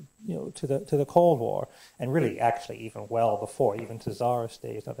to the Cold War, and really actually even well before, even to Tsarist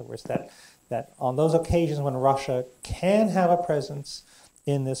days. In other words, that on those occasions when Russia can have a presence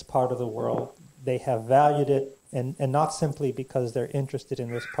in this part of the world, they have valued it. And not simply because they're interested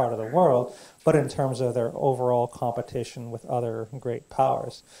in this part of the world, but in terms of their overall competition with other great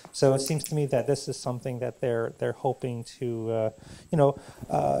powers. So it seems to me that this is something that they're hoping to,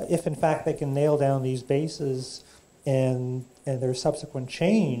 if in fact they can nail down these bases and there's subsequent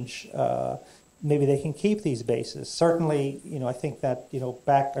change, maybe they can keep these bases. Certainly, I think that,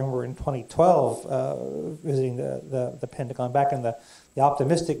 back, I remember in 2012, visiting the Pentagon, back in the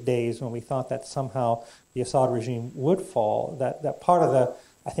optimistic days when we thought that somehow the Assad regime would fall, that part of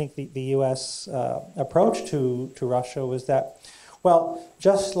the U.S. approach to Russia was that, well,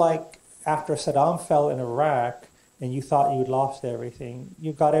 just like after Saddam fell in Iraq and you thought you'd lost everything,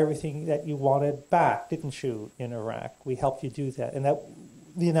 you got everything that you wanted back, didn't you, in Iraq? We helped you do that. And that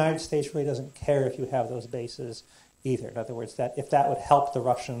the United States really doesn't care if you have those bases either. In other words, that if that would help the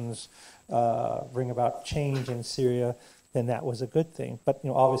Russians bring about change in Syria, then that was a good thing. But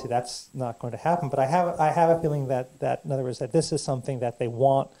obviously that's not going to happen. But I have a feeling that in other words that this is something that they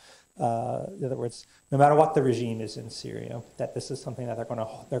want. In other words, no matter what the regime is in Syria, that this is something that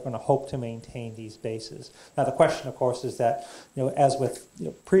they're going to hope to maintain these bases. Now the question, of course, is that as with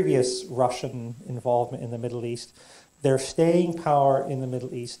previous Russian involvement in the Middle East, their staying power in the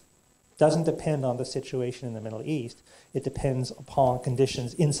Middle East doesn't depend on the situation in the Middle East. It depends upon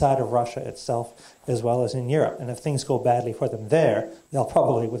conditions inside of Russia itself as well as in Europe. And if things go badly for them there, they'll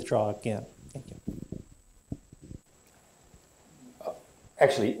probably withdraw again. Thank you.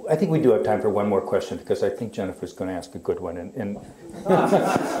 Actually, I think we do have time for one more question because I think Jennifer's going to ask a good one. I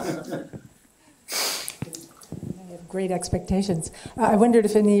have great expectations. I wondered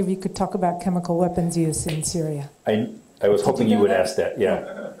if any of you could talk about chemical weapons use in Syria. I was hoping you would ask that,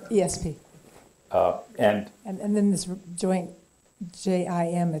 yeah. ESP. And then this joint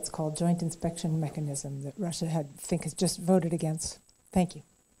JIM, it's called Joint Inspection Mechanism, that Russia has just voted against. Thank you.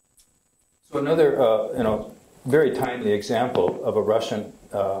 So another, very timely example of a Russian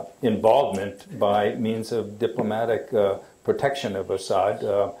involvement by means of diplomatic protection of Assad,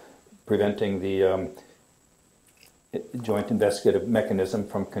 preventing the joint investigative mechanism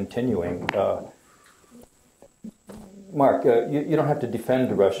from continuing. Mark, you don't have to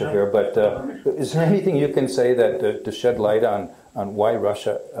defend Russia here, but is there anything you can say that to shed light on why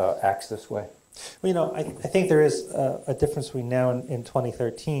Russia acts this way? Well, I think there is a difference between now and in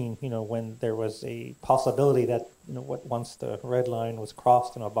 2013, when there was a possibility that, once the red line was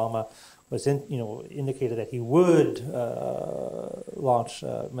crossed and Obama was indicated that he would launch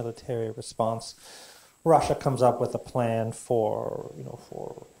a military response. Russia comes up with a plan for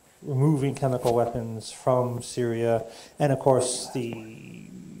removing chemical weapons from Syria, and of course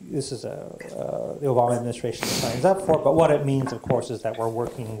this is the Obama administration signs up for. But what it means, of course, is that we're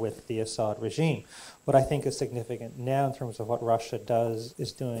working with the Assad regime. What I think is significant now in terms of what Russia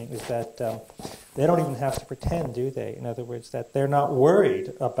is doing is that they don't even have to pretend, do they? In other words, that they're not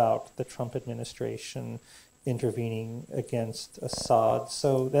worried about the Trump administration intervening against Assad,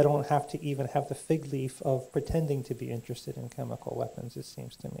 so they don't have to even have the fig leaf of pretending to be interested in chemical weapons, it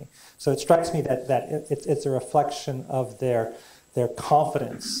seems to me. So it strikes me that it's a reflection of their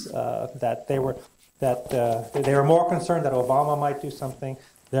confidence that they were more concerned that Obama might do something.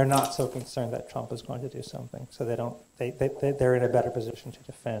 They're not so concerned that Trump is going to do something. So they're in a better position to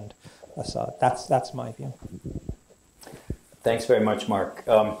defend Assad. That's my view. Thanks very much, Mark.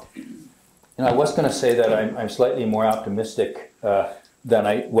 I was going to say that I'm slightly more optimistic than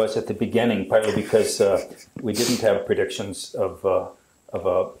I was at the beginning, partly because we didn't have predictions of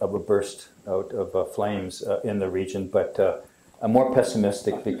a burst out of flames in the region, but I'm more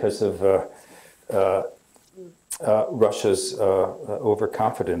pessimistic because of Russia's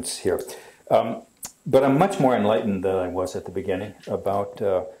overconfidence here. But I'm much more enlightened than I was at the beginning about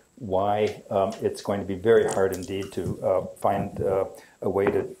why it's going to be very hard indeed to find a way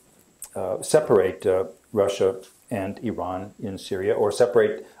to separate Russia and Iran in Syria, or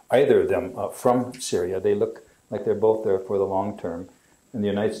separate either of them from Syria. They look like they're both there for the long term. And the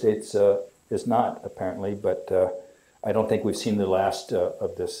United States is not, apparently, but I don't think we've seen the last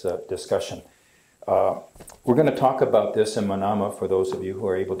of this discussion. We're going to talk about this in Manama for those of you who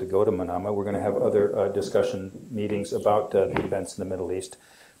are able to go to Manama. We're going to have other discussion meetings about the events in the Middle East.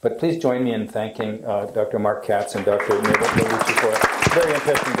 But please join me in thanking Dr. Mark Katz and Dr. Neda Bolourchi for a very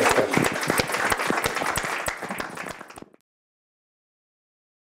interesting discussion.